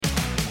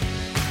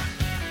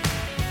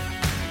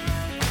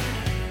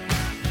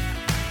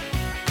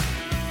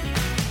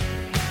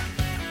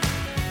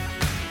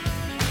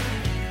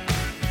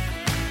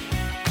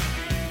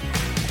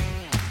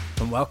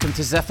and welcome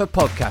to Zephyr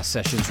Podcast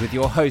Sessions with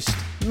your host,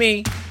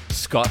 me,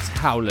 Scott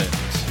Howland.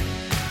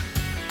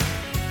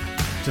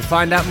 To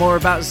find out more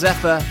about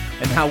Zephyr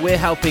and how we're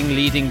helping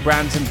leading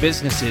brands and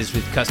businesses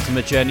with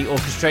customer journey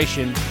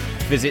orchestration,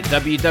 visit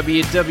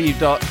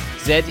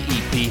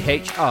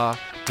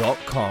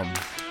www.zephr.com.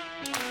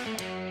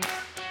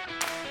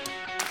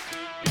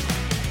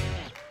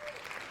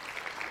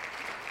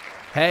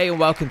 Hey, and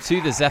welcome to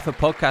the Zephyr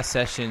Podcast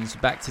Sessions.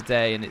 Back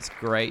today, and it's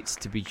great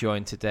to be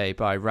joined today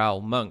by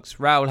Raoul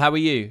Monks. Raoul, how are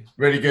you?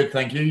 Really good,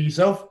 thank you.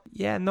 Yourself?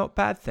 Yeah, not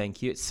bad,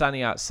 thank you. It's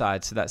sunny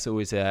outside, so that's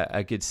always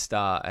a good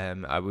start.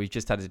 We've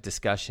just had a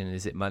discussion.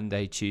 Is it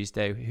Monday,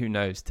 Tuesday? Who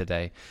knows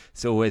today?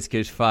 It's always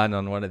good fun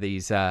on one of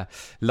these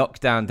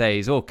lockdown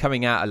days, or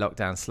coming out of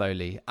lockdown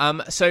slowly.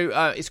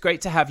 So it's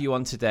great to have you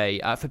on today.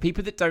 For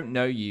people that don't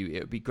know you, it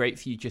would be great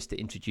for you just to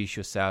introduce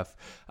yourself,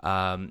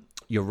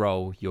 your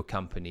role, your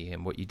company,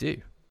 and what you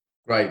do.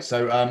 Great.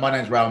 So my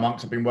name's Raoul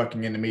Monks. I've been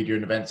working in the media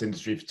and events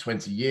industry for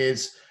 20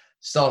 years.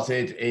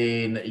 Started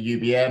in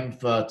UBM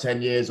for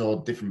 10 years,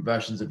 or different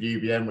versions of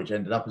UBM, which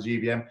ended up as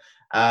UBM.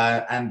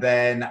 And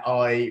then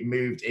I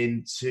moved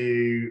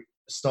into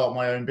start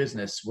my own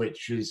business,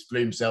 which is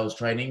Flume Sales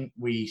Training.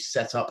 We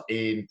set up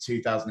in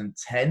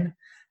 2010,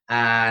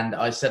 and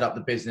I set up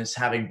the business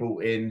having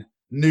brought in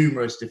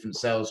numerous different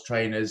sales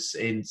trainers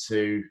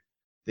into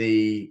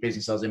the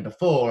business I was in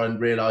before, and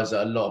realized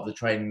that a lot of the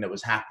training that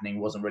was happening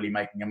wasn't really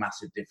making a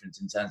massive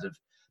difference in terms of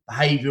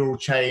behavioral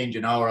change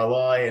and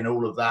ROI and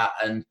all of that,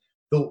 and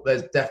thought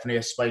there's definitely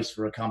a space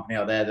for a company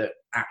out there that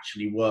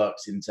actually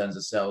works in terms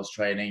of sales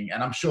training.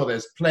 And I'm sure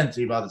there's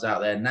plenty of others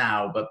out there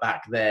now, but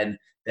back then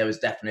there was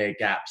definitely a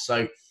gap.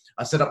 So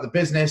I set up the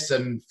business,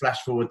 and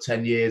flash forward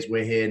 10 years,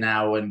 we're here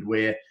now, and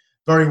we're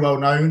very well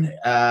known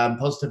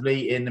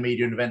positively in the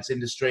media and events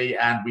industry,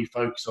 and we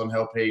focus on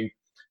helping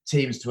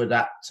teams to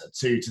adapt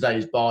to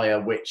today's buyer,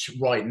 which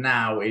right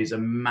now is a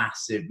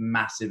massive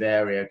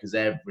area because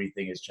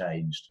everything has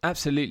changed.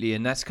 Absolutely,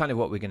 and that's kind of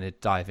what we're going to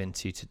dive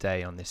into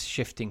today on this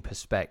shifting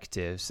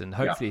perspectives, and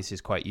hopefully this is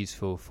quite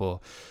useful for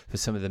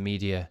some of the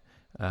media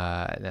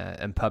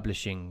and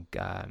publishing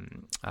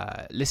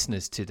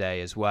listeners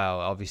today as well.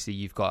 Obviously,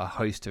 you've got a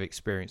host of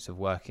experience of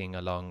working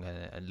along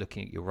and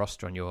looking at your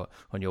roster on your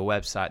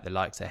website, the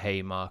likes of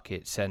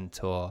Haymarket,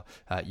 Centaur,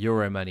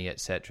 Euromoney,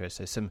 etc.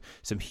 So some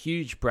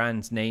huge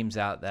brand names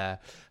out there.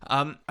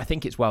 I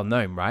think it's well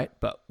known, right?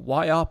 But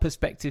why are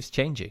perspectives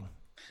changing?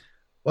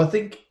 Well, I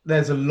think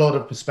there's a lot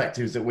of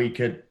perspectives that we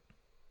could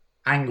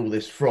angle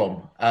this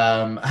from,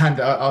 and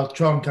I'll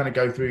try and kind of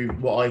go through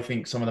what I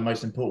think some of the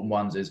most important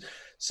ones is.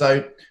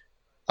 So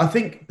I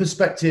think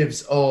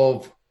perspectives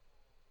of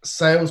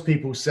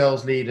salespeople,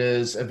 sales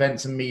leaders,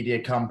 events and media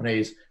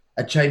companies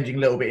are changing a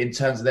little bit in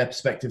terms of their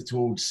perspective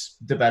towards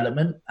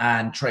development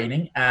and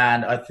training.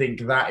 And I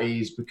think that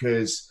is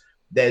because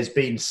there's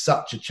been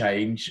such a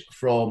change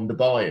from the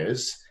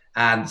buyers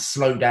and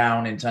slow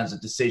down in terms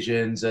of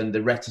decisions and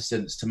the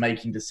reticence to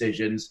making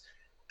decisions,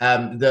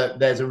 that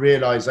there's a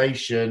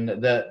realization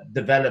that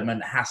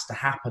development has to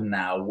happen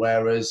now,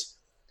 whereas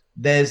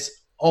there's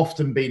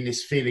often been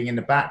this feeling in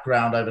the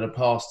background over the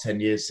past 10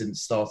 years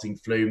since starting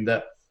Flume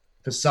that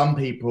for some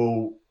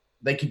people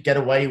they could get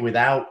away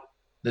without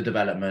the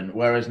development,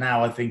 whereas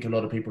now I think a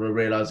lot of people are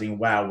realizing,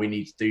 wow, we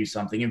need to do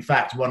something. In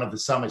fact, one of the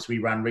summits we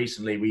ran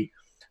recently, we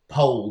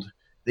polled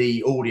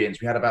the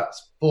audience. We had about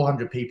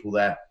 400 people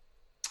there,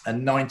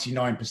 and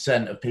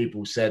 99% of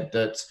people said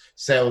that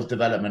sales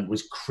development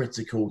was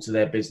critical to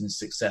their business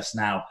success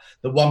now.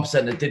 The 1%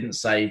 that didn't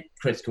say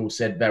critical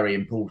said very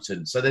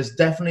important. So there's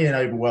definitely an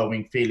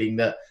overwhelming feeling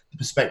that the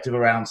perspective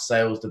around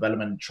sales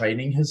development and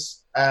training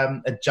has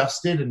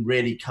adjusted and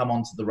really come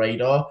onto the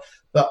radar.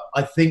 But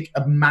I think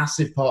a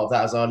massive part of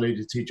that, as I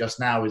alluded to just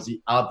now, is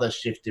the other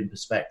shift in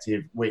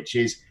perspective, which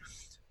is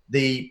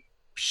the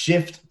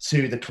shift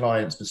to the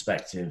client's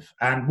perspective.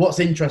 And what's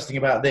interesting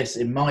about this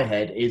in my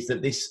head is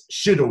that this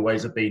should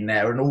always have been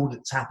there, and all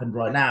that's happened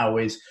right now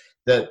is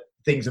that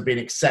things have been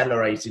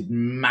accelerated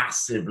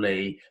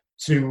massively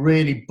to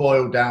really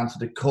boil down to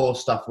the core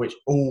stuff, which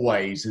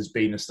always has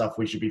been the stuff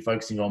we should be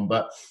focusing on.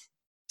 But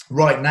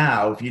right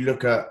now, if you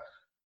look at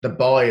the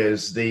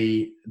buyers,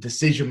 the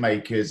decision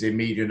makers in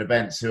media and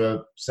events who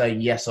are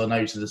saying yes or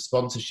no to the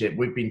sponsorship,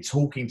 we've been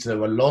talking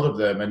to a lot of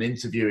them and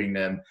interviewing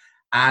them,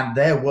 and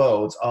their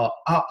worlds are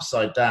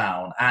upside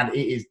down, and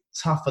it is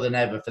tougher than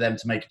ever for them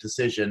to make a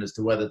decision as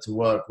to whether to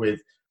work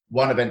with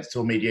one event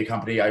or media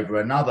company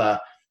over another.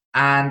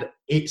 And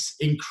it's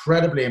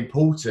incredibly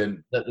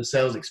important that the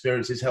sales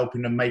experience is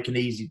helping them make an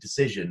easy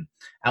decision.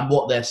 And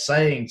what they're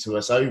saying to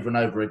us over and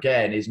over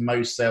again is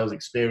most sales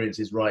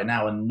experiences right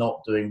now are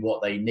not doing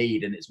what they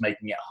need, and it's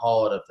making it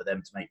harder for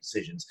them to make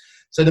decisions.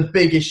 So the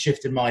biggest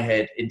shift in my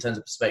head in terms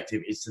of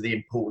perspective is to the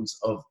importance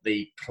of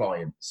the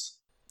clients.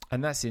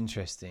 And that's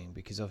interesting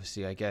because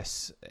obviously, I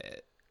guess,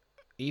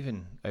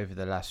 even over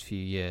the last few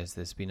years,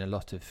 there's been a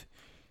lot of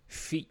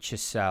feature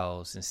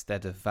sales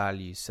instead of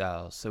value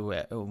sales. So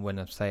when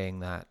I'm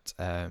saying that,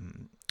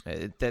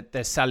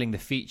 they're selling the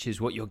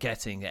features, what you're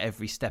getting at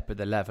every step of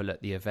the level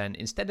at the event,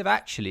 instead of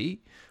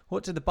actually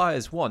what do the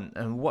buyers want,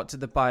 and what do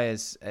the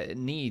buyers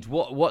need?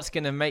 What's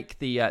going to make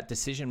the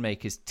decision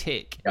makers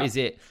tick? Yeah. Is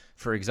it,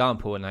 for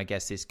example, and I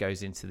guess this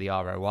goes into the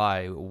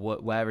ROI,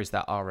 where is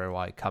that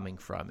ROI coming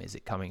from? Is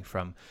it coming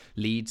from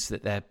leads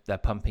that they're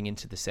pumping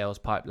into the sales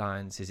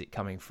pipelines? Is it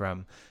coming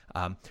from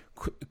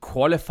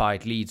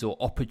qualified leads or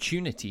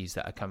opportunities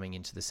that are coming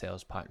into the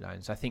sales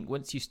pipelines? I think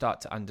once you start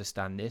to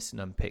understand this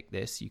and unpick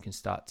this, you can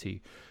start to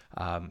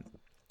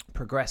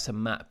progress and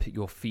map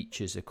your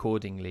features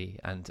accordingly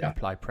and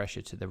apply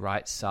pressure to the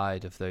right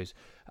side of those.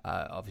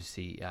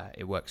 Obviously,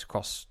 it works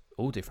across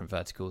all different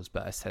verticals,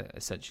 but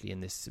essentially in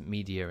this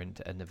media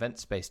and event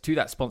space to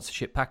that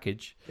sponsorship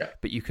package,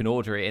 but you can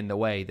order it in the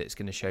way that's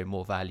going to show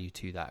more value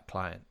to that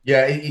client.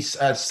 Yeah, it's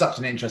such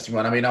an interesting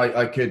one. I mean,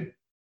 I could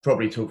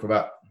probably talk for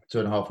about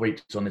 2.5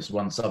 weeks on this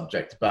one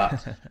subject,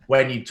 but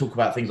when you talk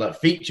about things like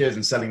features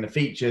and selling the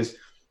features,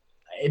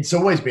 it's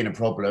always been a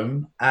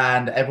problem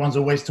and everyone's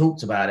always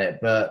talked about it,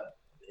 but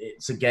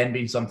it's again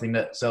been something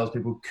that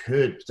salespeople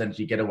could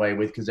potentially get away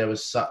with because there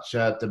was such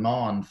a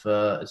demand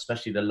for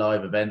especially the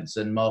live events,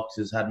 and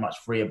marketers had much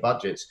freer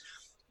budgets.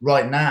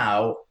 Right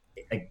now,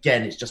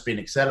 again, it's just been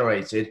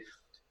accelerated.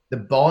 The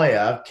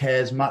buyer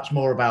cares much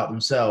more about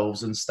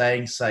themselves and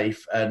staying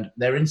safe, and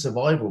they're in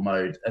survival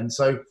mode. And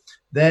so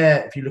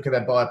if you look at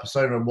their buyer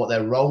persona and what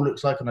their role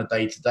looks like on a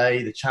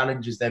day-to-day, the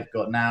challenges they've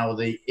got now,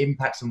 the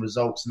impacts and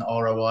results and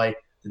ROI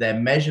that they're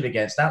measured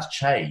against, that's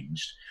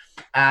changed.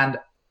 And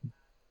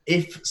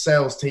if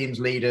sales teams,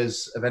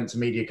 leaders, events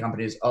and media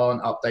companies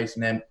aren't updating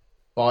their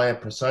buyer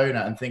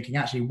persona and thinking,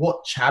 actually,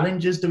 what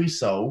challenges do we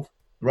solve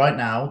right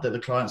now that the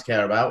clients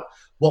care about?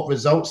 What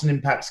results and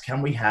impacts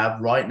can we have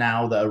right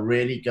now that are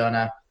really going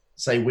to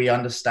say, we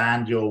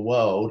understand your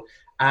world?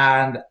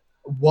 And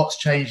what's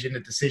changed in the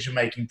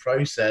decision-making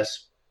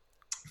process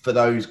for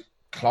those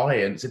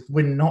clients? If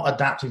we're not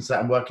adapting to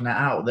that and working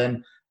that out,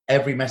 then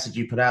every message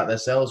you put out there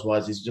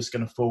sales-wise is just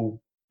going to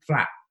fall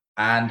flat.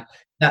 And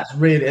that's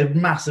really a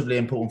massively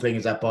important thing,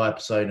 is that buyer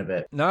persona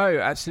bit. No,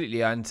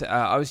 absolutely. And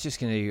I was just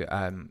going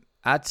to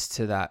add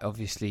to that.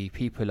 Obviously,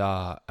 people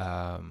are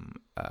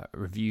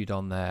reviewed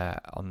on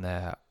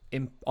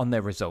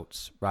their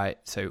results, right?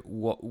 So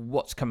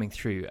what's coming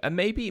through, and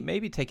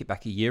maybe take it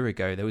back a year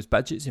ago, there was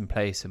budgets in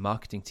place and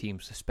marketing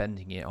teams were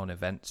spending it on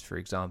events, for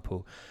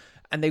example,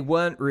 and they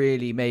weren't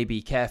really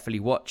maybe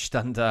carefully watched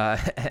under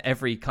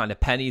every kind of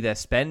penny they're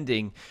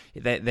spending.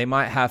 They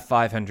might have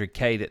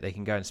 500K that they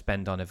can go and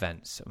spend on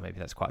events, or maybe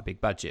that's quite a big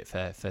budget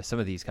for some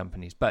of these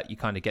companies, but you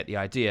kind of get the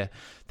idea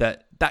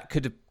that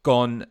could have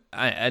gone,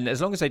 and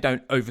as long as they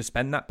don't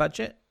overspend that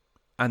budget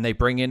and they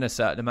bring in a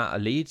certain amount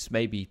of leads,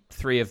 maybe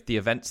 3 of the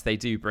events they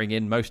do bring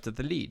in most of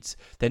the leads,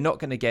 they're not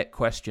going to get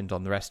questioned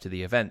on the rest of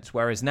the events.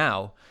 Whereas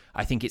now,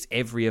 I think it's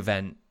every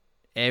event,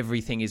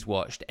 everything is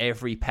watched,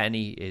 every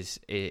penny is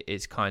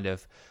kind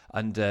of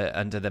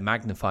under the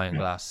magnifying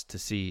glass to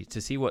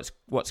see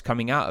what's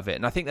coming out of it.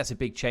 And I think that's a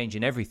big change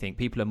in everything.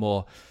 People are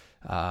more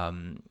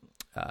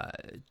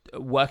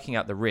working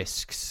out the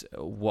risks,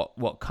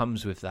 what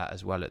comes with that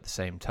as well at the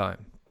same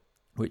time,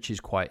 which is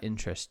quite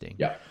interesting.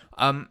 Yeah.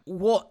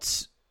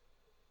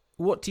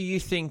 What do you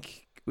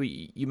think?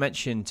 You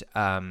mentioned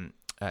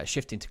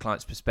shifting to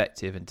clients'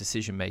 perspective and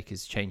decision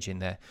makers changing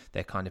their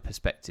kind of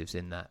perspectives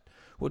in that.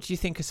 What do you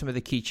think are some of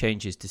the key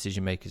changes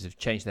decision makers have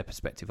changed their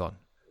perspective on?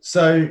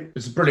 So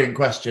it's a brilliant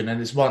question, and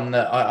it's one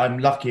that I'm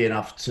lucky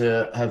enough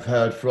to have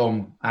heard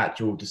from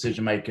actual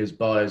decision makers,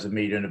 buyers of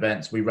media and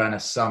events. We ran a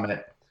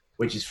summit,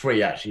 which is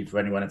free actually for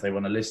anyone if they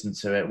want to listen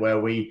to it, where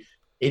we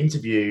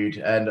interviewed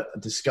and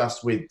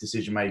discussed with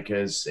decision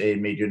makers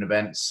in media and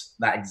events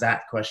that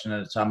exact question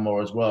and a ton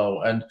more as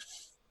well. And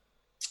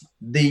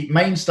the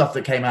main stuff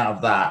that came out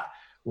of that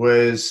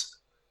was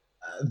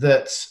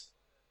that,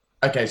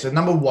 okay, so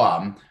number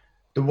one,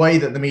 the way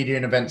that the media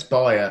and events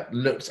buyer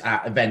looked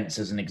at events,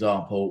 as an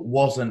example,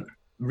 wasn't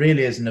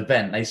really as an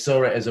event. They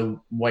saw it as a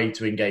way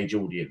to engage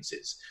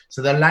audiences.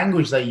 So the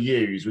language they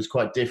used was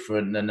quite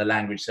different than the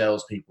language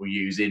salespeople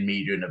use in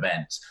media and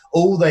events.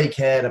 All they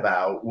cared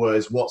about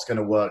was what's going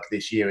to work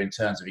this year in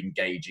terms of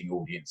engaging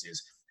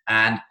audiences.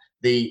 And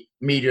the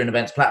media and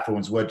events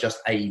platforms were just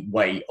a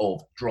way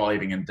of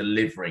driving and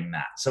delivering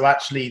that. So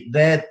actually,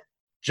 they're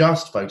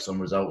just focused on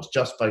results,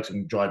 just focused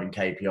on driving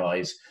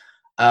KPIs.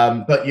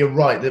 But you're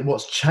right that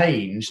what's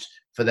changed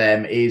for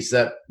them is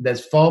that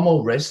there's far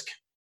more risk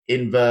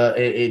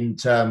in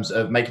terms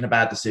of making a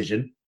bad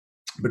decision.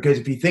 Because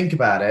if you think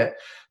about it,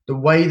 the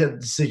way that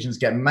decisions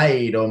get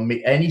made on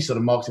any sort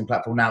of marketing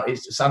platform now,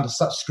 it's under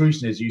such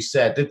scrutiny, as you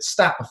said. The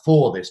stat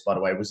before this, by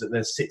the way, was that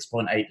there's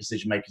 6.8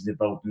 decision makers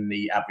involved in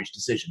the average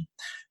decision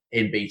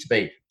in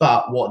B2B.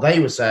 But what they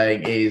were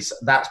saying is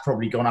that's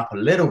probably gone up a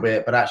little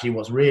bit, but actually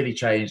what's really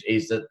changed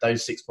is that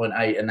those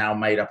 6.8 are now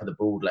made up at the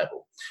board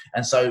level.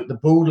 And so the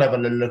board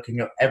level are looking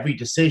at every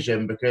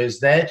decision because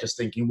they're just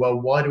thinking, well,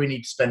 why do we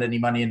need to spend any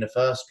money in the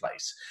first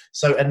place?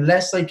 So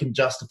unless they can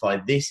justify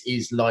this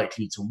is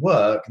likely to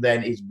work,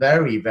 then it's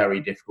very, very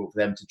difficult for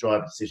them to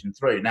drive a decision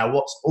through. Now,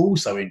 what's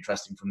also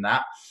interesting from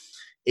that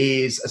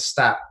is a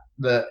stat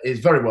that is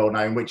very well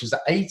known, which is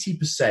that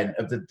 80%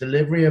 of the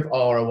delivery of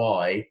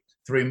ROI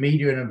through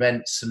media and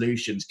event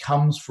solutions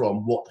comes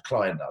from what the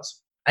client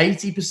does.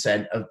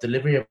 80% of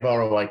delivery of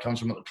ROI comes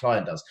from what the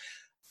client does.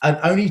 And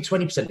only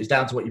 20% is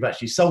down to what you've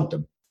actually sold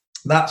them.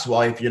 That's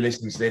why if you're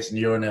listening to this and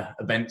you're in an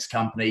events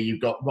company,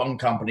 you've got one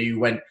company who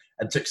went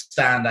and took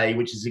stand A,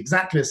 which is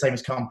exactly the same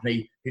as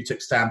company who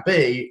took stand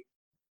B.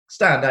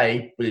 Stand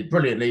A did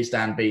brilliantly,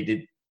 stand B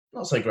did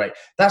not so great.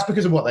 That's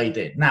because of what they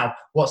did. Now,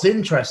 what's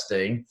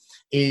interesting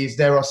is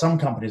there are some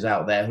companies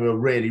out there who are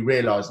really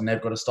realizing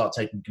they've got to start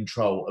taking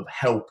control of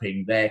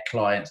helping their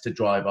clients to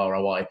drive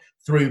ROI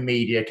through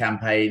media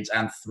campaigns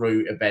and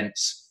through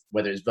events,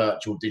 whether it's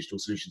virtual, digital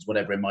solutions,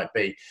 whatever it might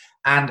be.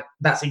 And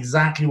that's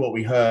exactly what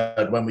we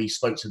heard when we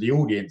spoke to the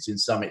audience in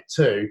Summit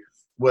 2,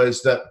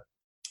 was that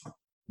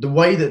the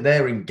way that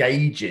they're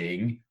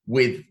engaging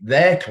with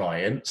their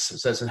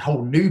clients, so it's a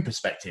whole new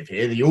perspective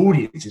here, the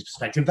audience's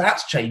perspective,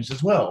 that's changed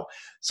as well.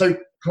 So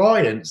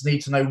clients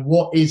need to know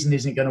what is and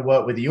isn't going to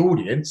work with the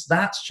audience.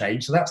 That's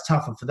changed, so that's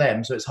tougher for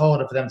them. So it's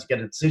harder for them to get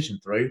a decision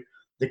through.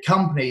 The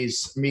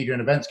companies, media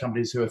and events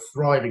companies who are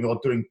thriving or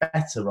doing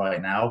better right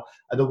now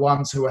are the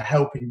ones who are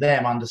helping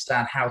them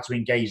understand how to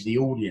engage the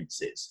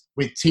audiences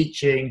with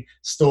teaching,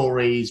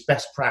 stories,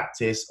 best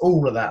practice,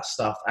 all of that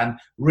stuff, and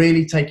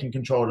really taking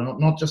control and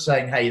not just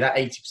saying, hey, that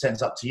 80%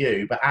 is up to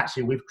you, but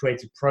actually we've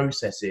created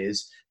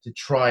processes to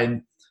try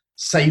and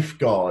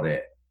safeguard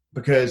it.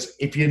 Because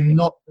if you're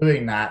not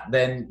doing that,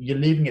 then you're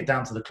leaving it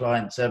down to the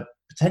client to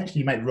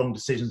potentially make the wrong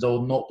decisions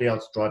or not be able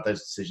to drive those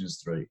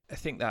decisions through. I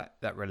think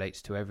that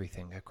relates to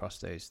everything across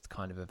those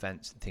kind of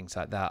events and things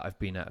like that. I've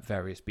been at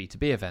various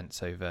B2B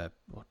events over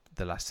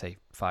the last, say,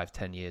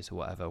 5-10 years or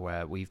whatever,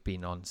 where we've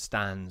been on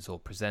stands or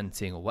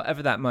presenting or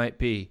whatever that might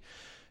be.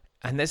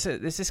 And there's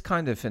this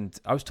kind of, and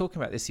I was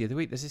talking about this the other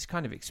week, there's this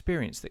kind of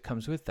experience that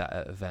comes with that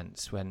at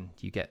events when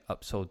you get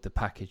upsold the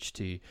package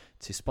to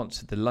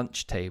sponsor the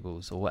lunch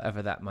tables or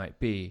whatever that might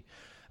be.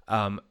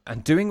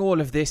 And doing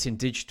all of this in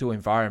digital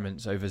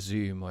environments over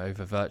Zoom or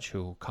over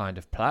virtual kind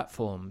of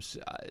platforms,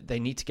 they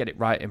need to get it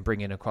right and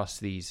bring in across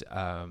these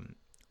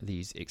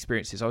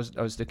experiences. I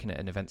was looking at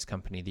an events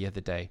company the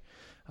other day.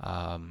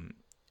 I'm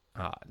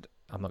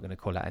not going to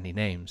call out any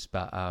names,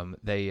 but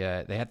they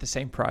had the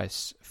same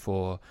price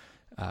for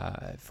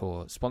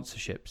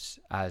sponsorships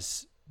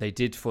as they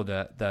did for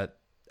the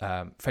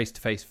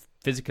face-to-face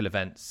physical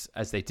events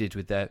as they did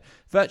with their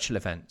virtual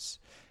events.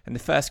 And the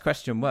first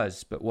question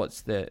was, but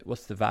what's the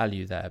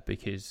value there?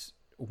 Because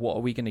what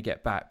are we going to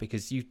get back?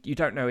 Because you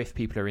don't know if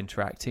people are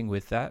interacting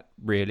with that,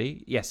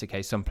 really. Yes,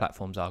 okay, some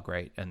platforms are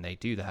great and they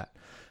do that.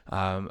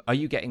 Are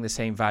you getting the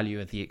same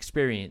value of the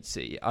experience?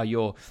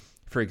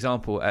 For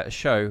example, at a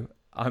show,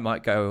 I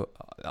might go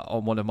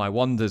on one of my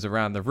wanders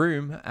around the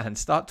room and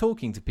start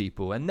talking to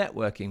people and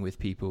networking with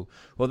people.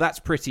 Well, that's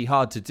pretty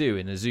hard to do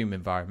in a Zoom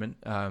environment.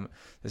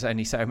 There's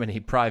only so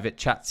many private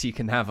chats you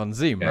can have on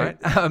Zoom, right?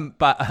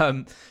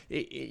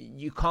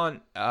 You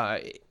can't,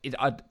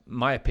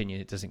 my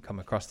opinion, it doesn't come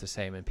across the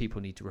same, and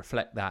people need to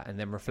reflect that and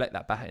then reflect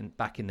that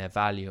back in their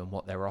value and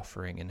what they're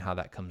offering and how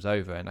that comes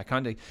over. And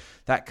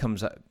that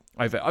comes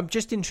over. I'm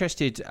just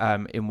interested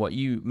in what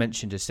you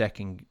mentioned a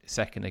second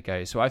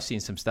ago. So I've seen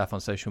some stuff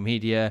on social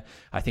media.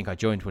 I think I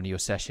joined one of your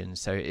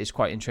sessions. So it's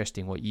quite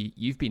interesting what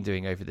you've been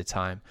doing over the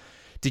time.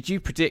 Did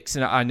you predict,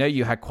 and I know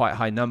you had quite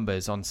high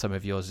numbers on some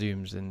of your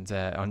Zooms and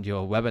on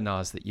your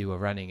webinars that you were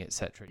running,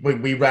 etc.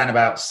 We ran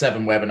about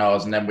 7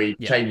 webinars and then we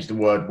changed the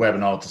word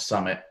webinar to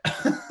summit.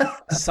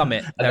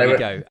 Summit, there we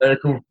go. They're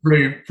called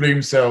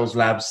Flume Sales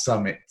Labs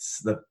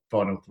Summits, the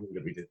final 3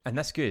 that we did. And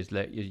that's good.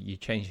 Look, you're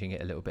changing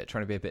it a little bit,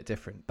 trying to be a bit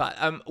different. But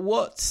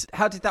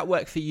how did that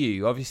work for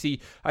you? Obviously,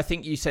 I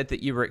think you said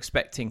that you were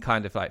expecting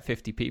kind of like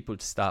 50 people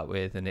to start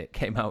with, and it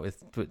came out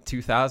with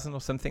 2,000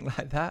 or something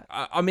like that.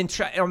 I'm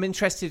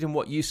interested in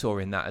what you saw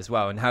in that as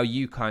well, and how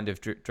you kind of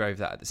drove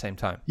that at the same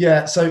time.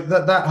 Yeah, so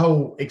that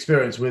whole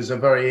experience was a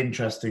very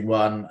interesting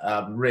one.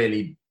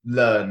 Really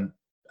learn,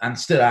 and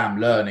still am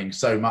learning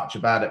so much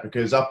about it,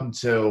 because up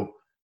until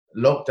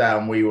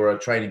lockdown, we were a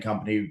training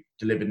company who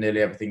delivered nearly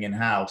everything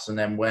in-house. And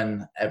then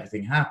when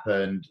everything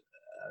happened,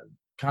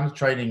 kind of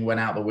training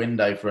went out the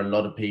window for a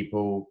lot of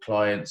people.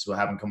 Clients were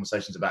having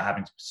conversations about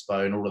having to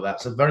postpone all of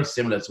that. So very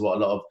similar to what a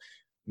lot of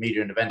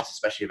media and events,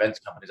 especially events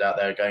companies out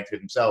there, are going through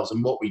themselves.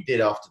 And what we did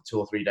after 2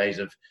 or 3 days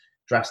of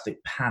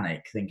drastic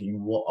panic,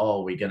 thinking, what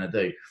are we going to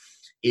do,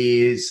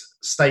 is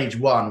stage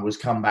 1 was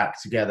come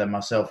back together,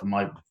 myself and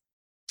my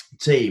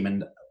team,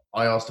 and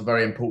I asked a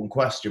very important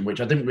question,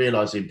 which I didn't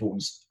realize the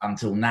importance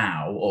until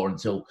now, or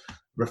until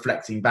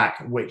reflecting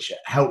back, which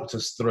helped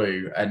us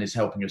through and is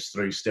helping us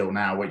through still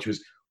now, which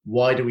was,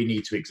 why do we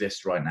need to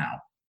exist right now?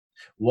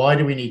 Why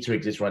do we need to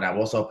exist right now?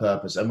 What's our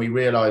purpose? And we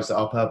realized that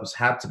our purpose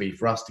had to be,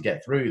 for us to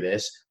get through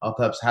this, our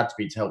purpose had to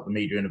be to help the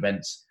media and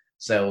events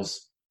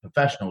sales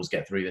professionals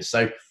get through this.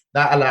 So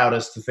that allowed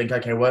us to think,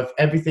 okay, well, if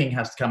everything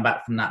has to come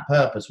back from that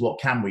purpose,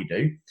 what can we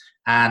do?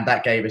 And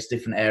that gave us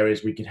different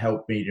areas we could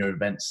help media and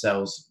events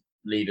sales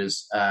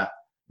leaders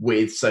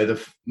with. So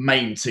the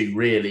main 2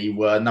 really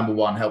were, number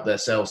 1, help their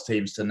sales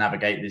teams to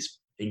navigate this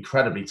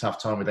incredibly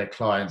tough time with their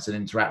clients and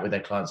interact with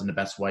their clients in the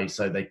best way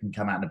so they can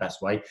come out in the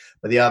best way.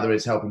 But the other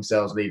is helping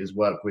sales leaders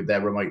work with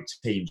their remote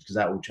teams, because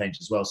that will change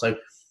as well. So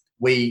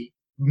we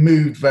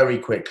moved very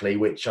quickly,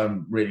 which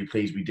I'm really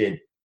pleased we did.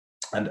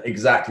 And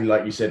exactly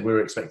like you said, we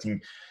were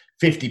expecting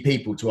 50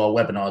 people to our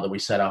webinar that we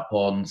set up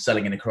on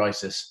selling in a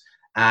crisis.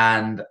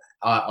 And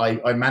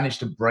I managed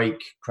to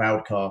break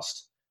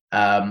Crowdcast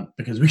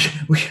because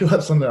we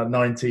got something like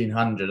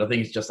 1,900. I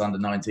think it's just under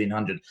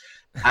 1,900.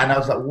 And I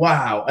was like,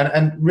 wow.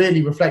 And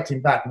really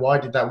reflecting back, why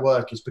did that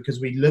work? Is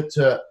because we looked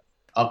at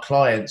our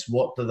clients.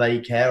 What do they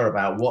care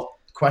about? What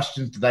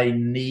questions do they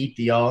need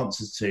the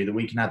answers to that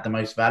we can add the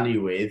most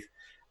value with?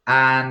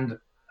 And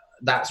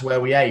that's where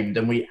we aimed,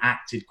 and we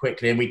acted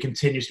quickly, and we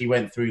continuously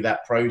went through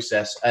that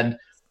process. And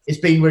it's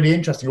been really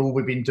interesting. All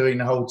we've been doing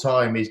the whole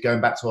time is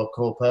going back to our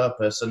core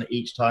purpose, and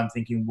each time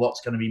thinking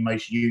what's going to be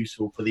most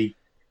useful for the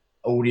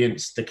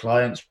audience, the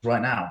clients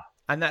right now.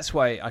 And that's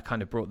why I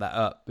kind of brought that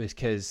up,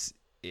 because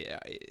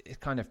it's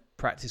kind of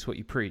practice what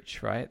you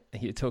preach, right?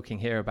 You're talking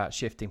here about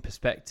shifting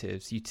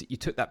perspectives. You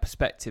took that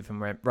perspective and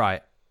went,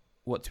 right,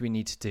 what do we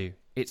need to do?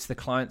 It's the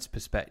client's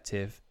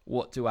perspective.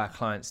 What do our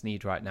clients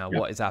need right now? Yep.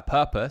 What is our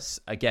purpose?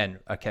 Again,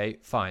 okay,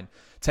 fine.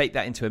 Take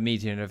that into a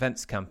media and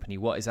events company.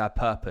 What is our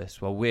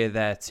purpose? Well, we're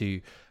there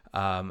to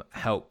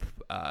help,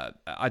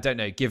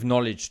 give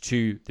knowledge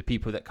to the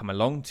people that come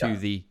along to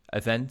the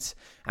event.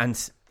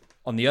 And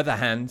on the other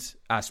hand,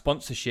 our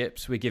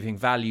sponsorships, we're giving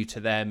value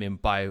to them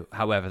by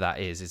however that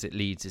is. Is it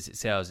leads? Is it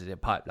sales? Is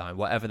it pipeline?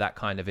 Whatever that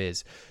kind of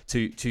is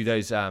to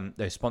those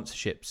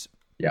sponsorships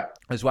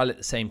as well at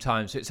the same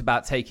time. So it's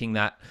about taking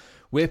that.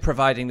 We're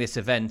providing this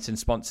event and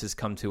sponsors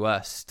come to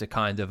us to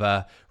kind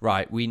of,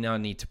 right, we now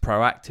need to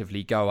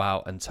proactively go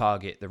out and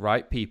target the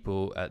right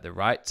people at the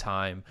right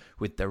time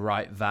with the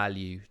right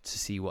value to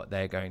see what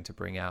they're going to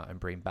bring out and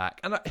bring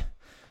back. And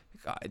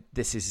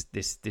this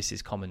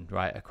is common,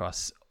 right,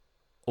 across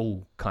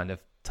all kind of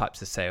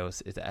types of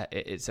sales.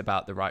 It's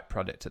about the right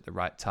product at the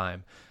right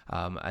time,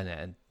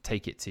 and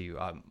take it to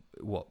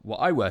what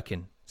I work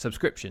in.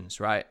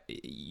 Subscriptions, right?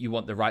 You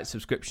want the right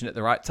subscription at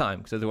the right time,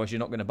 because otherwise you're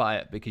not going to buy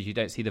it because you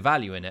don't see the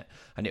value in it.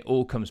 And it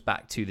all comes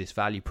back to this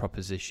value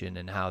proposition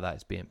and how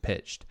that's being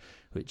pitched,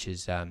 which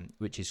is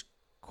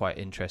quite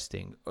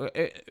interesting.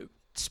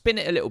 Spin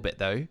it a little bit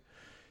though.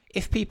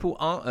 If people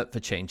aren't up for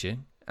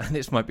changing, and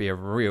this might be a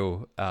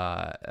real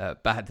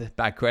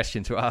bad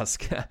question to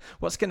ask,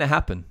 what's going to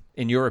happen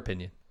in your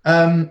opinion?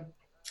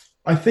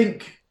 I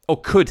think.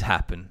 Or could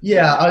happen.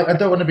 Yeah, I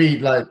don't want to be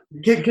like,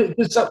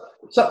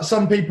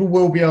 some people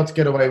will be able to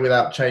get away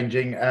without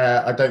changing.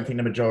 I don't think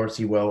the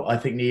majority will. I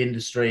think the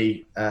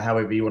industry,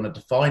 however you want to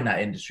define that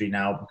industry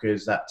now,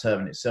 because that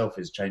term in itself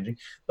is changing,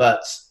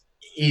 but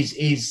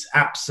is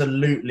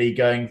absolutely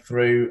going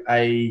through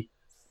a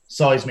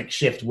seismic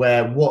shift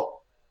where what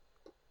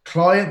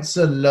clients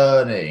are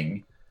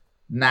learning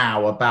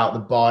now about the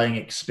buying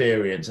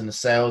experience and the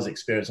sales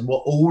experience, and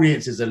what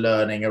audiences are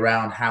learning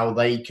around how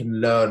they can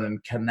learn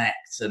and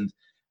connect and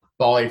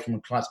buy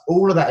from clients,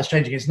 all of that is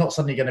changing. It's not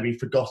suddenly going to be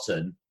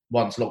forgotten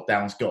once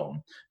lockdown's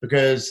gone,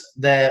 because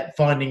they're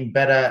finding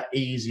better,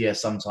 easier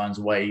sometimes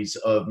ways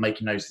of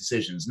making those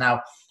decisions.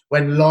 Now,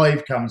 when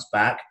live comes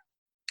back,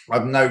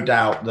 I've no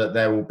doubt that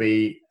there will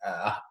be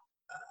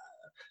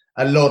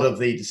a lot of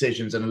the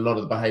decisions and a lot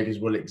of the behaviors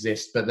will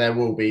exist, but there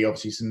will be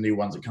obviously some new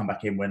ones that come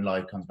back in when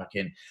live comes back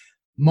in.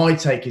 My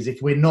take is,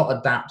 if we're not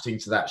adapting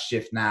to that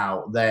shift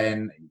now,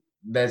 then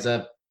there's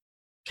a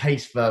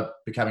case for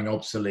becoming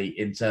obsolete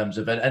in terms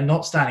of and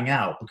not standing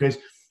out. Because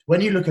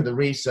when you look at the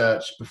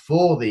research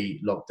before the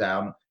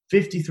lockdown,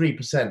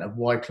 53% of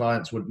why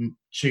clients would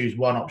choose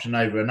one option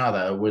over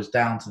another was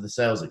down to the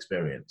sales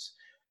experience.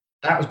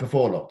 That was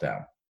before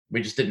lockdown.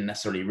 We just didn't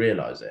necessarily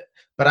realize it.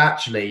 But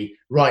actually,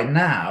 right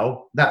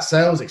now, that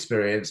sales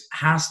experience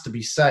has to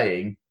be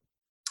saying,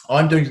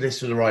 I'm doing this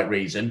for the right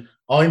reason.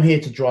 I'm here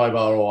to drive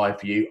ROI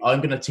for you. I'm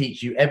going to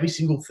teach you every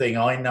single thing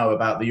I know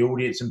about the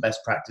audience and best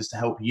practice to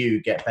help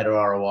you get better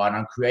ROI. And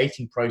I'm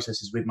creating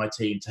processes with my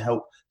team to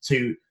help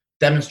to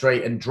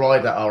demonstrate and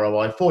drive that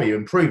ROI for you,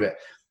 improve it.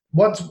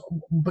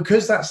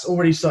 Because that's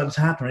already starting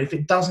to happen. If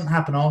it doesn't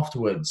happen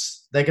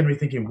afterwards, they're going to be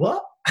thinking,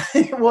 what?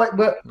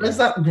 Where's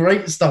that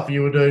great stuff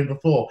you were doing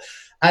before?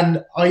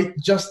 And I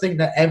just think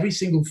that every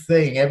single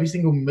thing, every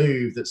single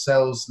move that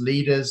sales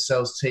leaders,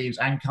 sales teams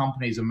and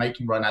companies are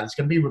making right now, it's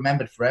going to be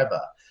remembered forever.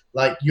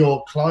 Like,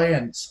 your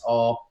clients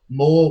are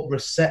more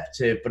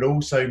receptive, but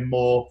also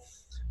more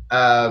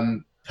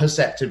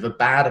perceptive of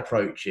bad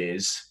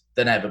approaches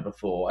than ever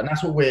before. And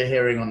that's what we're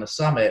hearing on the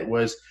summit,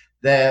 was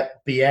their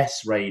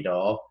BS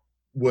radar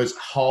was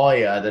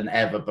higher than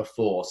ever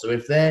before. So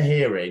if they're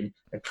hearing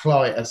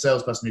a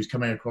salesperson who's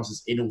coming across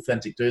as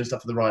inauthentic, doing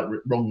stuff for the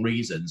wrong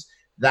reasons,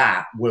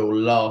 that will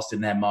last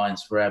in their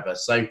minds forever.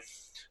 So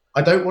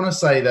I don't want to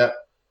say that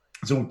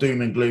it's all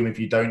doom and gloom if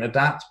you don't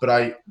adapt, but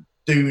I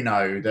do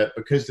know that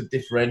because the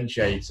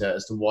differentiator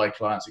as to why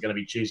clients are going to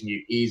be choosing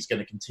you is going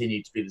to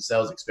continue to be the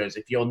sales experience.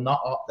 If you're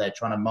not up there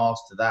trying to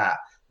master that,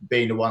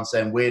 being the one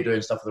saying we're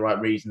doing stuff for the right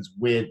reasons,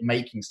 we're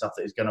making stuff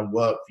that is going to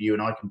work for you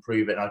and I can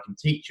prove it and I can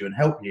teach you and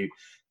help you,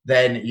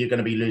 then you're going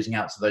to be losing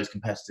out to those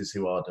competitors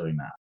who are doing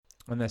that.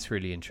 And that's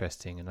really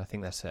interesting. And I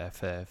think that's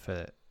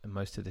for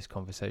most of this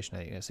conversation. I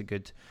think that's a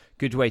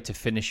good way to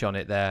finish on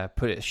it there.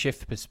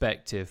 Shift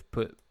perspective,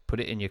 put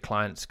it in your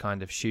client's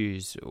kind of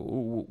shoes.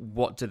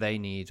 What do they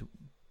need?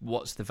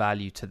 What's the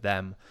value to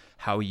them?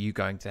 How are you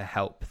going to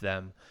help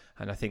them?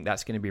 And I think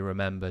that's going to be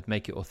remembered.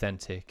 Make it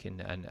authentic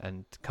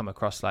and come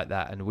across like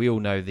that. And we all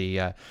know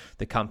the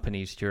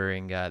companies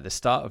during the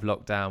start of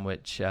lockdown,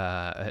 which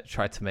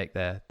tried to make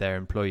their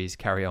employees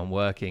carry on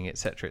working, et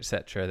cetera, et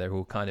cetera. They're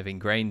all kind of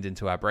ingrained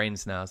into our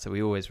brains now. So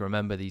we always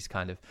remember these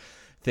kind of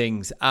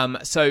things.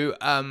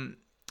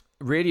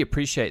 Really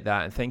appreciate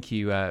that. And thank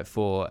you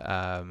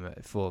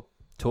for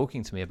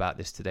talking to me about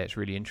this today. It's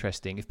really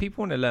interesting. If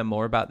people want to learn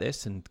more about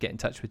this and get in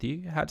touch with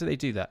you, how do they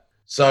do that?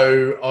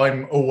 So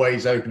I'm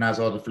always open, as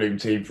are the Flume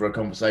team, for a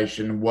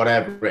conversation,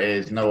 whatever it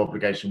is, no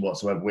obligation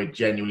whatsoever. We're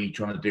genuinely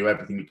trying to do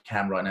everything we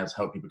can right now to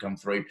help people come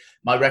through.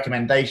 My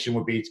recommendation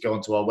would be to go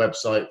onto our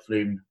website,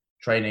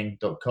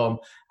 flumetraining.com.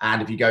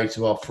 And if you go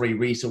to our free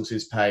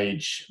resources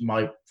page,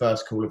 my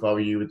first call, if I were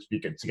you, would be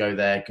good to go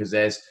there, because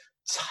there's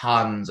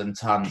tons and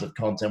tons of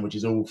content, which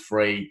is all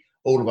free.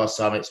 All of our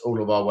summits,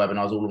 all of our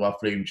webinars, all of our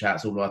Flume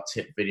chats, all of our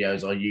tip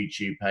videos, our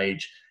YouTube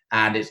page,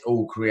 and it's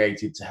all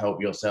created to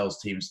help your sales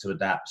teams to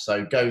adapt.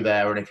 So go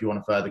there, and if you want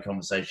a further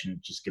conversation,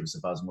 just give us a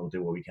buzz and we'll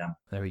do what we can.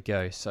 There we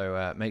go.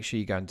 So make sure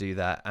you go and do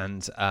that.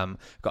 And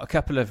got a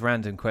couple of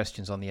random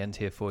questions on the end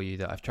here for you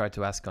that I've tried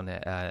to ask on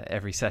it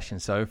every session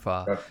so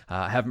far. Sure.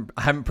 I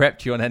haven't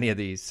prepped you on any of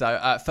these.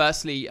 So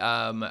firstly,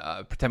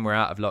 pretend we're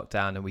out of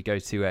lockdown and we go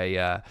to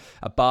a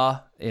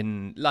bar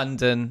in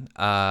London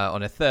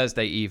on a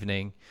Thursday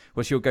evening.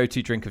 What's your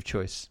go-to drink of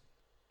choice?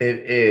 It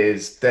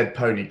is Dead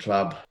Pony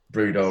Club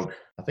Brewdog.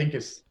 I think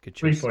it's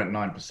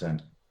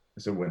 3.9%.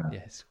 It's a winner. Yeah,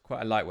 it's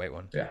quite a lightweight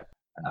one. Yeah.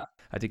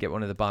 I did get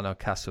one of the Barnard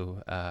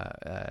Castle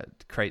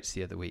crates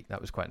the other week.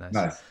 That was quite nice.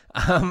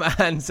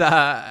 Nice. And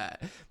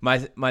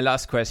my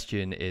last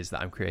question is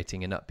that I'm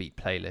creating an upbeat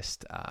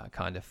playlist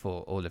kind of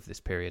for all of this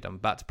period. I'm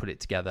about to put it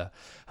together.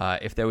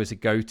 If there was a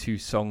go-to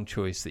song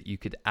choice that you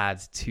could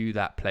add to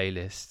that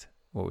playlist,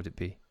 what would it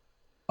be?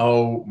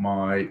 Oh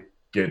my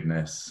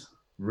goodness.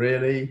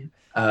 Really?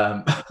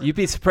 You'd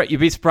be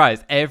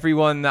surprised.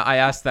 Everyone that I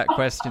asked that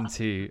question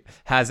to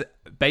has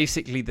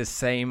basically the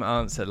same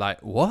answer. Like,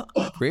 what?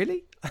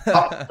 Really?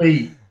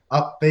 Upbeat.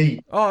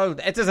 Oh,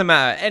 it doesn't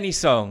matter. Any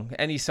song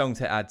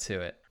to add to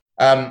it.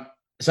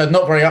 So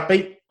not very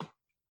upbeat,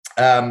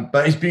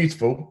 but it's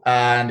beautiful,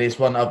 and it's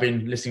one I've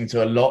been listening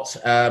to a lot.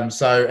 And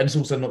it's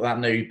also not that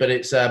new, but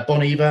it's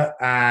Bon Iver,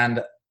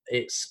 and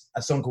it's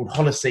a song called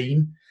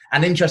Holocene.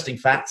 An interesting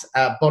fact: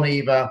 Bon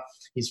Iver,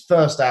 his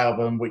first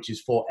album, which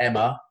is For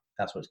Emma,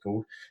 that's what it's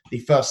called. The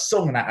first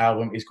song on that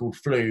album is called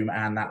Flume,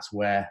 and that's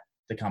where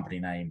the company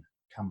name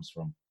comes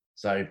from.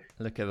 So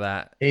look at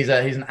that. He's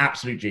an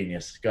absolute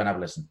genius. Go and have a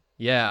listen.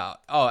 Yeah.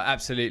 Oh,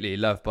 absolutely.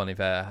 Love Bon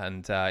Iver.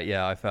 And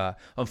I've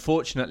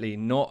unfortunately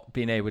not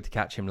been able to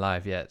catch him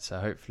live yet. So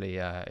hopefully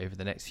over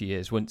the next few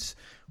years, once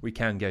we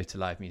can go to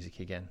live music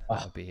again,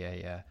 that'll be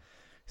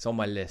it's on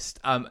my list.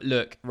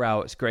 Look,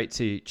 Raoul, it's great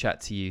to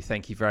chat to you.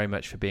 Thank you very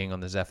much for being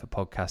on the Zephyr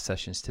podcast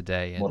sessions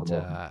today. And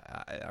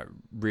I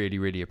really,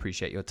 really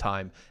appreciate your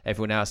time.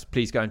 Everyone else,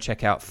 please go and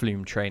check out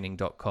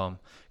flumetraining.com.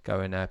 Go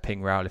and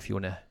ping Raoul if you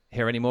want to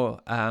hear any more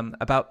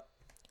about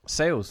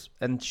sales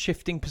and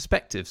shifting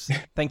perspectives.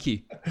 Thank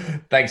you.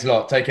 Thanks a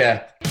lot. Take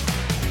care.